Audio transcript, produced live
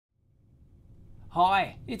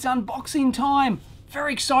Hi, it's unboxing time.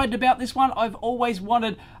 Very excited about this one. I've always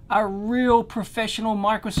wanted a real professional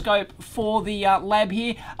microscope for the lab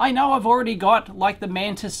here. I know I've already got like the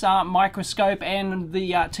Mantis microscope and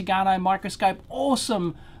the Tagano microscope.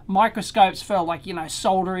 Awesome microscopes for, like, you know,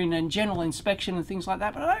 soldering and general inspection and things like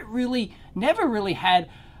that, but I never really had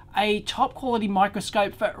a top quality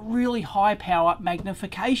microscope for really high power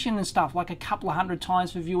magnification and stuff, like a couple of 100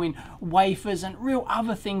 times for viewing wafers and real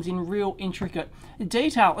other things in real intricate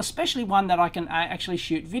detail, especially one that I can actually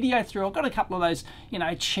shoot video through. I've got a couple of those, you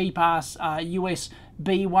know, cheap ass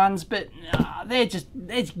USB ones, but they're just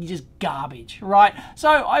garbage, right?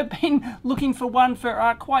 So I've been looking for one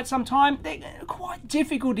for quite some time. They're quite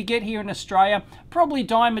difficult to get here in Australia, probably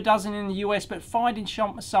dime a dozen in the US, but finding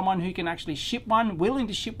someone who can actually ship one, willing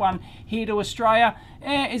to ship one here to Australia,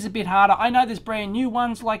 is a bit harder. I know there's brand new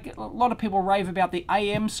ones, like a lot of people rave about the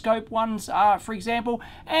AM scope ones, for example,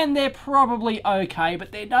 and they're probably okay,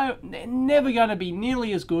 but they're never going to be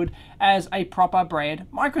nearly as good as a proper brand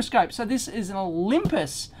microscope. So this is an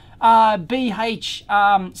Olympus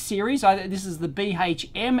BH series. This is the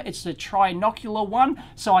BHM. It's the trinocular one,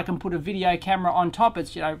 so I can put a video camera on top.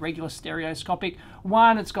 It's, you know, regular stereoscopic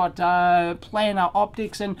one. It's got planar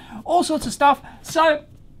optics and all sorts of stuff. So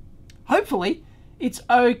hopefully it's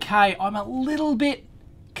okay. I'm a little bit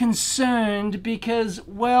concerned because,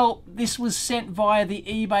 well, this was sent via the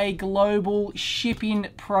eBay global shipping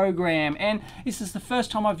program, and this is the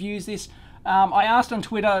first time I've used this. I asked on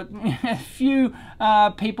Twitter, a few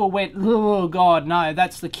people went, oh god, no,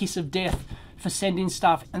 that's the kiss of death for sending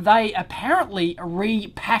stuff. And they apparently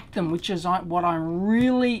repacked them, which is what I'm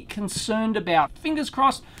really concerned about. Fingers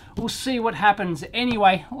crossed, we'll see what happens.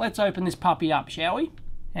 Anyway, let's open this puppy up, shall we?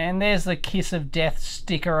 And there's the kiss of death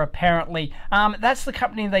sticker, apparently. That's the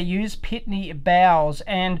company they use, Pitney Bowes,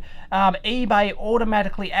 and eBay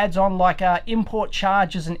automatically adds on like import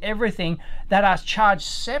charges and everything that are charged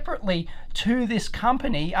separately to this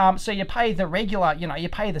company. So you pay the regular, you know, you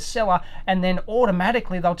pay the seller, and then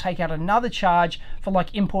automatically they'll take out another charge for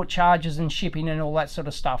like import charges and shipping and all that sort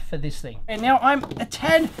of stuff for this thing. And now I'm a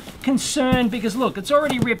tad concerned because look, it's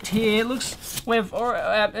already ripped here. It looks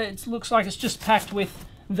it looks like it's just packed with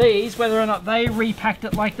these, whether or not they repacked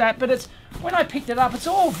it like that, but it's, when I picked it up, it's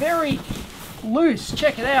all very loose.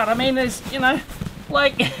 Check it out. I mean, there's, you know,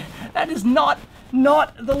 like, that is not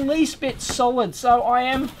the least bit solid. So I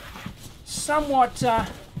am somewhat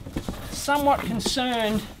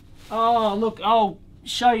concerned. Oh, look, I'll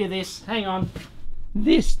show you this. Hang on.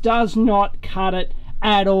 This does not cut it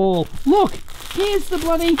at all. Look, here's the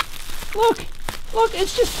bloody, look,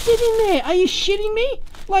 it's just sitting there. Are you shitting me?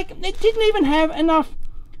 Like, it didn't even have enough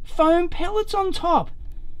foam pellets on top.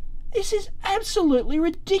 This is absolutely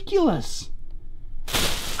ridiculous.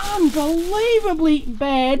 Unbelievably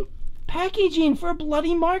bad packaging for a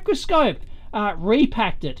bloody microscope.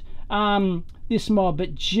 Repacked it, this mob,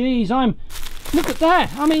 but geez, look at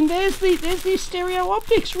that. I mean, there's the stereo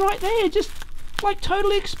optics right there, just like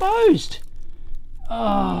totally exposed.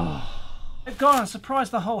 Oh god, I'm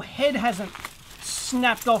surprised the whole head hasn't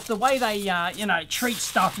snapped off. The way they you know, treat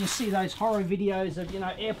stuff, you see those horror videos of, you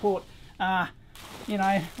know, airport, you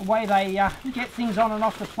know, the way they get things on and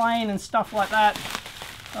off the plane and stuff like that.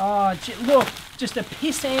 Oh, look, just a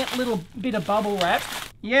pissant little bit of bubble wrap.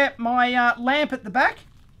 Yeah, my lamp at the back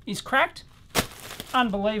is cracked.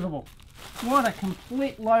 Unbelievable. What a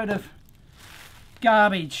complete load of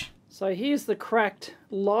garbage. So here's the cracked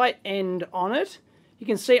light end on it. You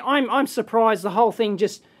can see, I'm surprised the whole thing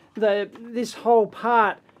just, this whole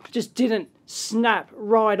part just didn't snap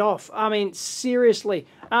right off. I mean, seriously.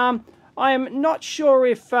 I am not sure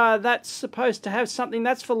if that's supposed to have something.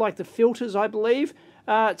 That's for like the filters, I believe,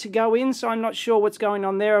 to go in. So I'm not sure what's going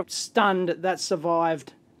on there. I'm stunned that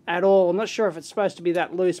survived at all. I'm not sure if it's supposed to be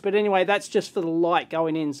that loose. But anyway, that's just for the light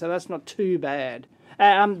going in. So that's not too bad.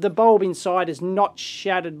 The bulb inside is not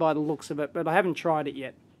shattered by the looks of it, but I haven't tried it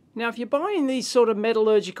yet. Now, if you're buying these sort of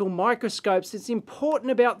metallurgical microscopes, it's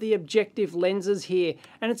important about the objective lenses here,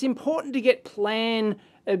 and it's important to get plan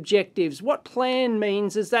objectives. What plan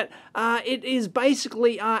means is that it is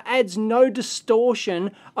basically adds no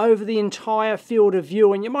distortion over the entire field of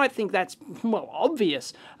view, and you might think that's, well,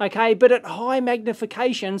 obvious, okay, but at high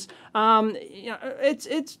magnifications, you know,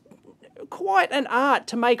 it's quite an art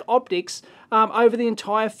to make optics over the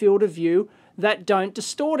entire field of view that don't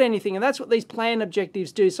distort anything, and that's what these plan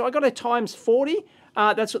objectives do. So I got a times 40.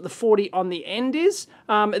 That's what the 40 on the end is.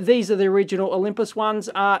 These are the original Olympus ones,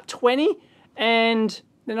 20, and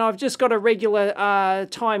then I've just got a regular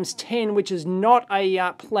times 10, which is not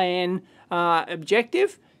a plan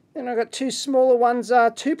objective. Then I've got two smaller ones,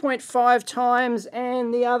 2.5 times,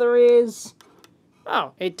 and the other is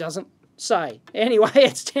Oh, it doesn't say. Anyway,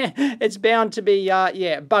 it's bound to be,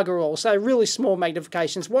 yeah, bugger all. So really small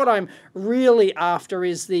magnifications. What I'm really after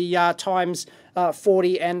is the times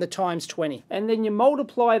 40 and the times 20. And then you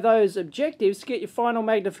multiply those objectives to get your final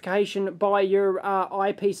magnification by your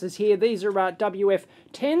eyepieces here. These are WF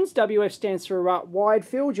 10s. WF stands for wide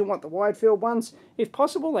field. You want the wide field ones if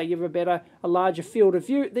possible. They give a larger field of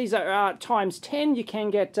view. These are times 10. You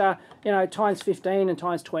can get, you know, times 15 and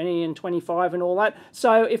times 20 and 25 and all that.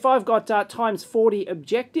 So if I've got times 40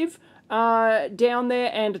 objective down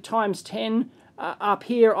there and a times 10 up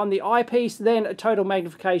here on the eyepiece, then a total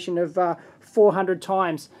magnification of 400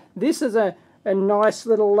 times. This is a nice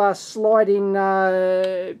little sliding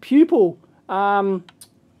pupil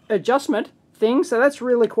adjustment thing, so that's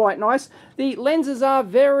really quite nice. The lenses are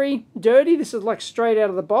very dirty. This is like straight out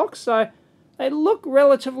of the box, so they look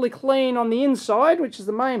relatively clean on the inside, which is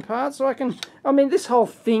the main part. So I mean, this whole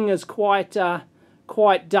thing is quite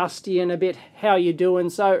dusty and a bit how you doing,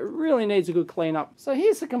 so it really needs a good cleanup. So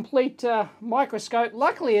here's the complete microscope.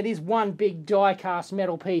 Luckily it is one big die-cast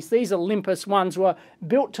metal piece. These Olympus ones were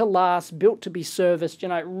built to last, built to be serviced, you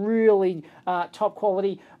know, really top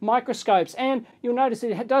quality microscopes. And you'll notice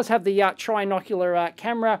it does have the trinocular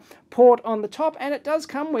camera port on the top, and it does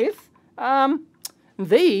come with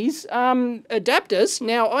these adapters.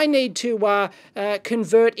 Now I need to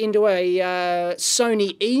convert into a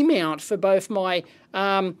Sony E-mount for both my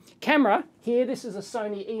camera here. This is a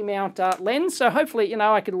Sony E-mount lens, so hopefully, you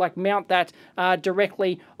know, I could like mount that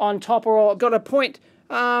directly on top, or I've got a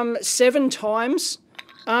 0.7 times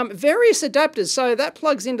various adapters. So that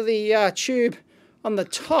plugs into the tube on the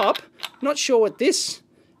top. Not sure what this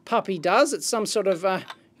puppy does. It's some sort of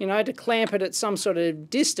you know, to clamp it at some sort of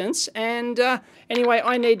distance. And anyway,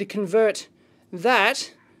 I need to convert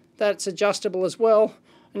that. That's adjustable as well.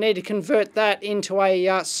 I need to convert that into a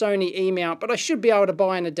Sony E-mount, but I should be able to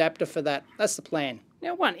buy an adapter for that. That's the plan.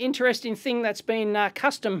 Now, one interesting thing that's been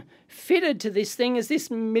custom fitted to this thing is this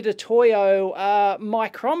Mitutoyo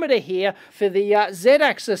micrometer here for the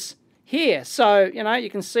Z-axis here. So, you know, you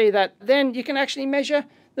can see that then you can actually measure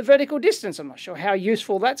the vertical distance. I'm not sure how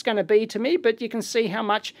useful that's going to be to me, but you can see how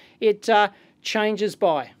much it changes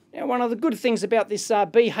by. Now, one of the good things about this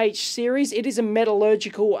BH series, it is a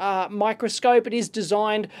metallurgical microscope. It is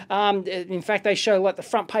designed, in fact, they show like the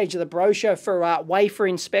front page of the brochure for wafer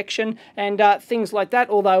inspection and things like that,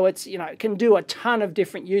 although it's, you know, it can do a ton of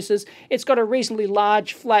different uses. It's got a reasonably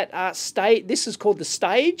large flat stage. This is called the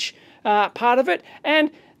stage part of it,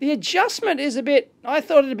 and the adjustment is a bit, I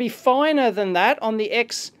thought it'd be finer than that on the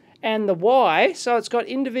X and the Y, so it's got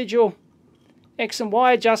individual X and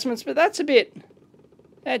Y adjustments, but that's a bit,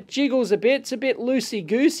 that jiggles a bit, it's a bit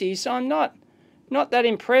loosey-goosey, so I'm not that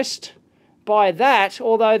impressed by that,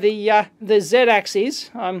 although the Z-axis,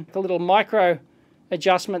 the little micro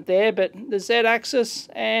adjustment there, but the Z-axis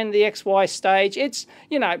and the XY stage, it's,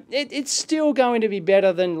 you know, it's still going to be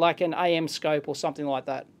better than like an AM scope or something like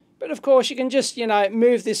that. But of course, you can just, you know,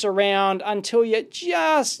 move this around until you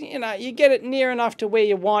just, you know, you get it near enough to where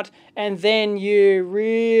you want, and then you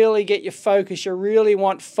really get your focus. You really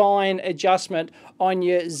want fine adjustment on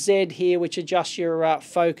your Z here, which adjusts your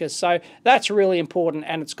focus. So that's really important,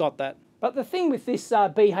 and it's got that. But the thing with this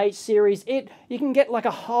BH series, you can get like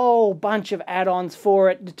a whole bunch of add-ons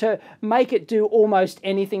for it to make it do almost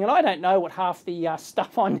anything. And I don't know what half the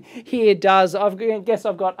stuff on here does. I guess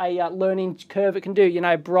I've got a learning curve. It can do, you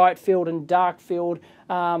know, bright field and dark field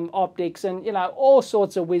optics and, you know, all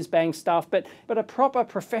sorts of whiz-bang stuff. But a proper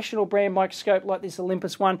professional brand microscope like this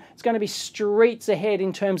Olympus one, it's going to be streets ahead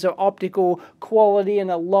in terms of optical quality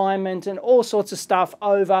and alignment and all sorts of stuff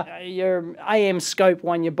over your AM scope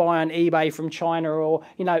one you buy on eBay from China, or,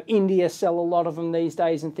 you know, India sell a lot of them these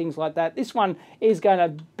days and things like that. This one is going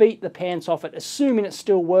to beat the pants off it, assuming it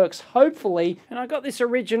still works, hopefully. And I got this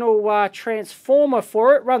original transformer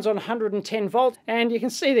for it. Runs on 110 volts, and you can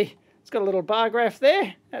see it's got a little bar graph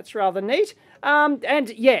there. That's rather neat. And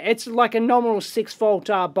yeah, it's like a nominal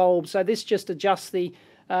 6-volt bulb. So this just adjusts the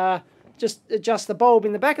bulb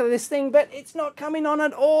in the back of this thing, but it's not coming on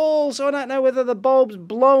at all. So I don't know whether the bulb's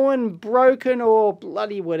blowing, broken, or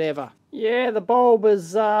bloody whatever. Yeah, the bulb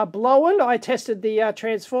is blowing. I tested the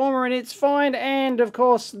transformer and it's fine. And of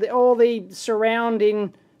course, all the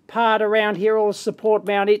surrounding part around here, all the support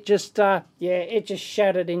mount, it just, yeah, it just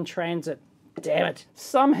shattered in transit. Damn it.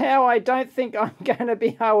 Somehow I don't think I'm going to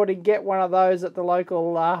be able to get one of those at the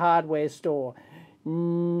local hardware store.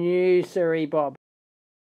 No, sorry, Bob.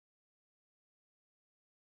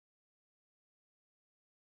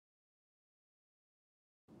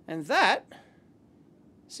 And that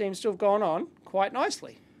seems to have gone on quite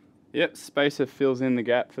nicely. Yep, spacer fills in the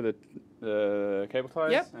gap for the the cable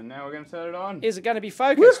ties. Yep. And now we're going to turn it on. Is it going to be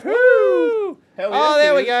focused? Woohoo! Hell yes, Oh,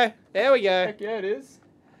 there we is. go. There we go. Heck yeah, it is.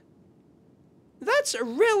 That's a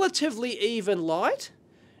relatively even light.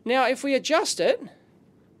 Now, if we adjust it,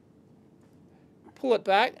 pull it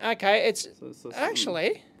back. Okay, it's So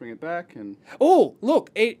actually... bring it back and... Oh, look,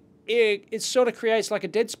 it sort of creates like a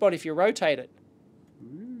dead spot if you rotate it.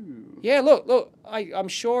 Ooh. Yeah, look, I'm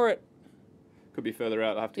sure it... Could be further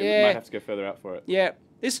out. Might have to go further out for it. Yeah.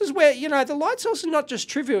 This is where, you know, the light source is not just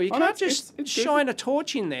trivial. You can't just it's shine a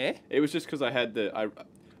torch in there. It was just because I had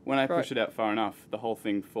when I push it out far enough, the whole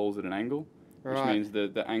thing falls at an angle, which means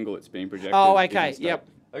the angle it's being projected. Oh, okay, yep.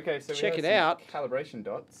 Okay, so check we it out. Calibration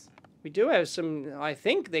dots. We do have some, I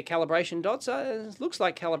think they're calibration dots. Looks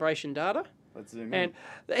like calibration data. Let's zoom in. And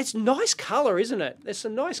it's nice colour, isn't it? There's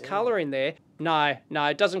some nice colour in there. No,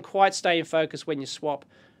 it doesn't quite stay in focus when you swap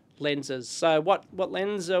lenses. So what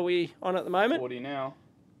lens are we on at the moment? 40 now.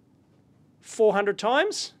 400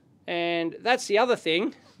 times. And that's the other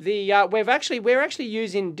thing. We're actually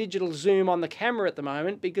using digital zoom on the camera at the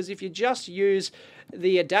moment, because if you just use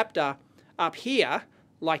the adapter up here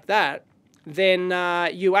like that, then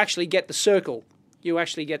you actually get the circle. You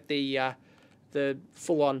actually get the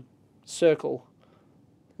full-on circle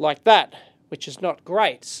like that, which is not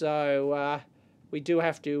great. So we do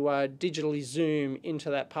have to digitally zoom into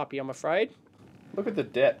that puppy, I'm afraid. Look at the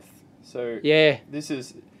depth. So yeah,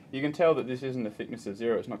 you can tell that this isn't a thickness of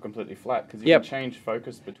 0. It's not completely flat, because you can change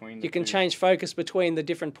focus between the You can two. change focus between the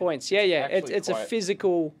different points. Yeah. It's a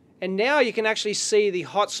physical... And now you can actually see the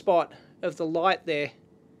hot spot of the light there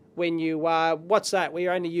when you... what's that?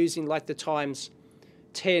 We're only using like the times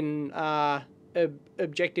 10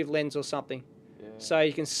 objective lens or something. Yeah. So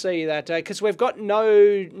you can see that... Because we've got no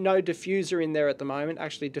diffuser in there at the moment,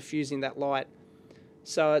 actually diffusing that light.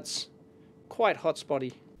 So it's quite hot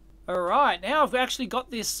spotty. Alright, now I've actually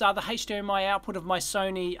got this, the HDMI output of my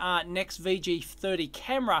Sony Nex VG30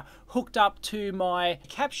 camera hooked up to my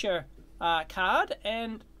capture card,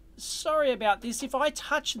 and sorry about this, if I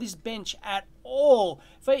touch this bench at all,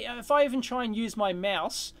 if I even try and use my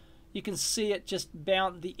mouse, you can see it just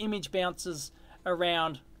the image bounces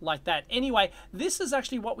around like that. Anyway, this is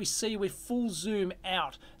actually what we see with full zoom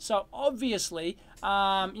out. So obviously,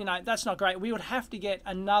 you know, that's not great. We would have to get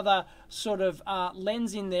another sort of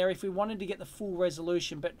lens in there if we wanted to get the full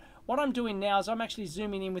resolution. But what I'm doing now is I'm actually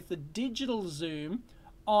zooming in with the digital zoom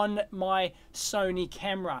on my Sony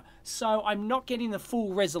camera. So I'm not getting the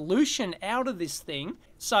full resolution out of this thing.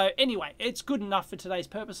 So anyway, it's good enough for today's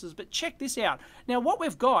purposes. But check this out. Now what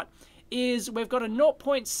we've got is we've got a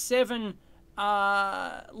 0.7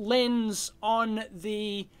 lens on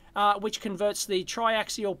the which converts the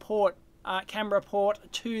triaxial port camera port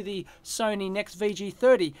to the Sony Nex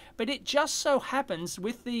VG30, but it just so happens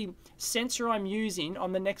with the sensor I'm using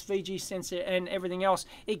on the Nex VG sensor and everything else,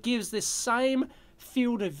 it gives the same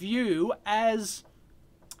field of view as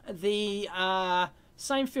the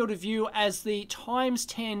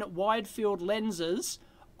 ×10 wide field lenses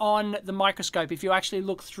on the microscope if you actually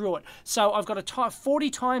look through it. So I've got a 40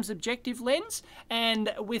 times objective lens,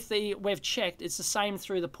 and with we've checked, it's the same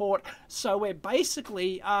through the port. So we're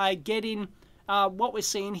basically getting what we're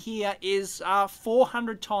seeing here is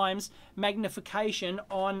 400 times magnification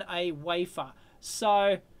on a wafer.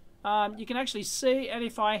 So you can actually see, and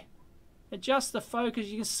if I adjust the focus,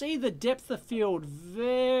 you can see the depth of field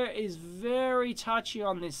is very touchy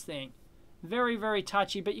on this thing. Very, very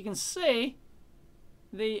touchy, but you can see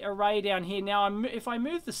the array down here. Now, if I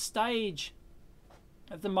move the stage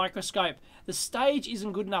of the microscope, the stage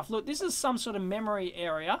isn't good enough. Look, this is some sort of memory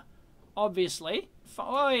area, obviously.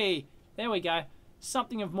 Oh, there we go.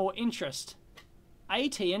 Something of more interest.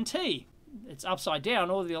 AT&T. It's upside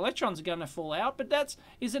down. All the electrons are going to fall out, but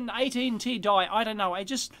is it an AT&T die? I don't know. I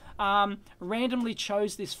just randomly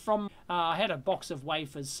chose this from... I had a box of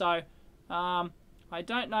wafers, so... I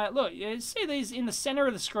don't know. Look, you see these in the center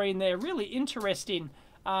of the screen there. Really interesting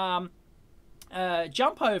jump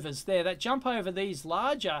overs there that jump over these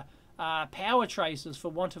larger power traces, for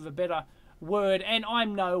want of a better word. And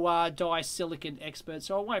I'm no dye silicon expert,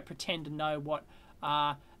 so I won't pretend to know what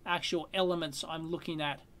actual elements I'm looking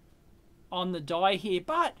at on the die here.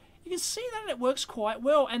 But you can see that it works quite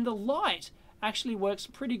well, and the light actually works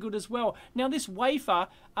pretty good as well. Now this wafer,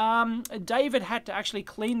 David had to actually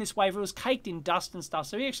clean this wafer. It was caked in dust and stuff,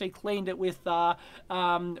 so he actually cleaned it with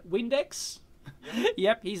Windex.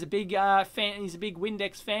 Yep, he's a big fan. He's a big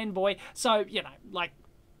Windex fanboy. So you know, like,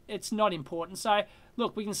 it's not important. So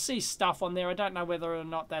look, we can see stuff on there. I don't know whether or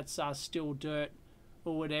not that's still dirt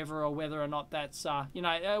or whatever, or whether or not that's you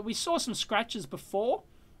know, we saw some scratches before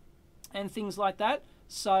and things like that.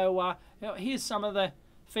 So here's some of the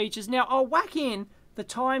features. Now I'll whack in the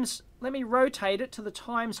times, let me rotate it to the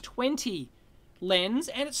times 20 lens,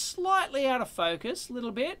 and it's slightly out of focus a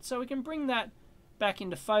little bit, so we can bring that back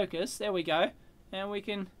into focus. There we go. And we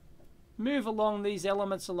can move along these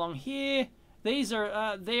elements along here. These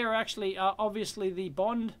are they're actually obviously the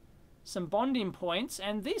some bonding points,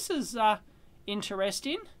 and this is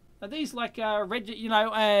interesting. Are these like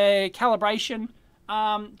calibration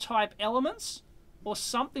type elements or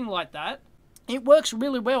something like that? It works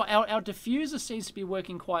really well. Our diffuser seems to be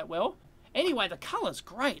working quite well. Anyway, the color's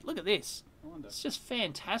great. Look at this. It's just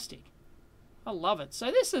fantastic. I love it.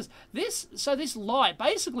 So this light,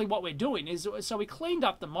 basically what we're doing is, so we cleaned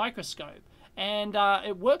up the microscope, and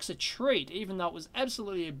it works a treat, even though it was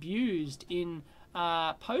absolutely abused in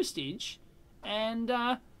postage, and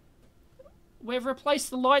we've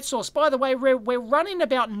replaced the light source. By the way, we're running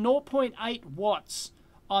about 0.8 watts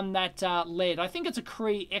on that LED. I think it's a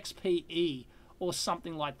Cree XPE or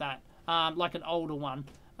something like that, like an older one,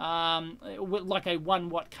 like a 1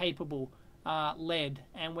 watt capable LED,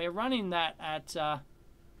 and we're running that at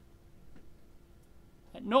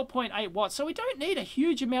 0.8 watts, so we don't need a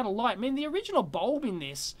huge amount of light. I mean, the original bulb in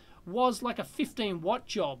this was like a 15 watt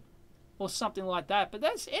job or something like that, but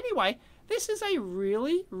that's, anyway, this is a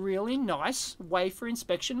really, really nice wafer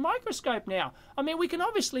inspection microscope now. I mean, we can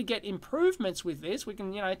obviously get improvements with this. We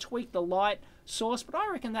can, tweak the light source, but I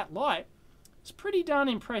reckon that light is pretty darn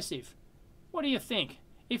impressive. What do you think?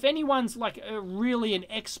 If anyone's like really an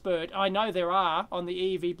expert, I know there are on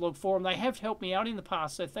the EEVblog forum. They have helped me out in the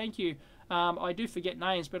past, so thank you. I do forget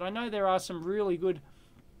names, but I know there are some really good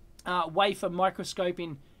wafer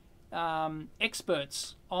microscoping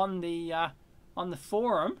experts on the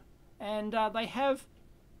forum, and they have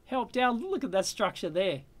helped out. Look at that structure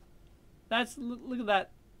there. Look at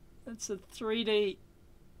that. That's a 3D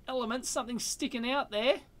element, something sticking out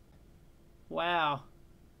there. Wow.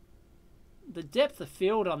 The depth of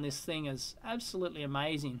field on this thing is absolutely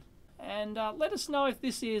amazing. And let us know if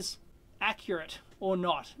this is accurate or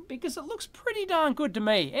not, because it looks pretty darn good to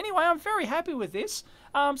me. Anyway, I'm very happy with this.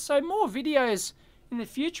 So more videos in the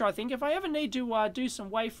future, I think. If I ever need to do some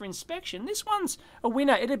wafer inspection, this one's a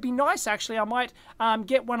winner. It'd be nice, actually. I might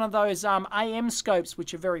get one of those AM scopes,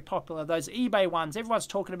 which are very popular, those eBay ones. Everyone's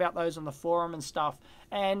talking about those on the forum and stuff.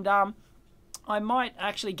 And I might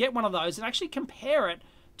actually get one of those and actually compare it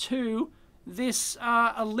to this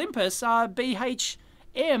Olympus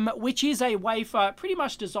BHM, which is a wafer, pretty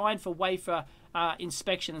much designed for wafer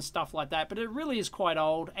inspection and stuff like that, but it really is quite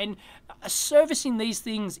old, and servicing these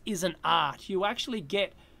things is an art. You actually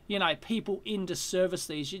get, people in to service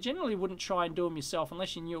these. You generally wouldn't try and do them yourself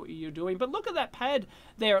unless you knew what you're doing. But look at that pad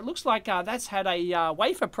there. It looks like that's had a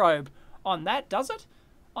wafer probe on that, does it?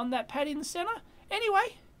 On that pad in the center?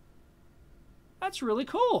 Anyway, that's really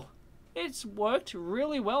cool. It's worked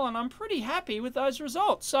really well, and I'm pretty happy with those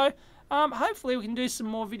results. So hopefully we can do some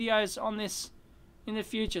more videos on this in the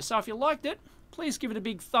future. So if you liked it, please give it a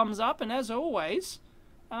big thumbs up, and as always,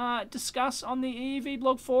 discuss on the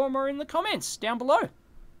EEVblog forum or in the comments down below.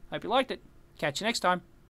 Hope you liked it. Catch you next time.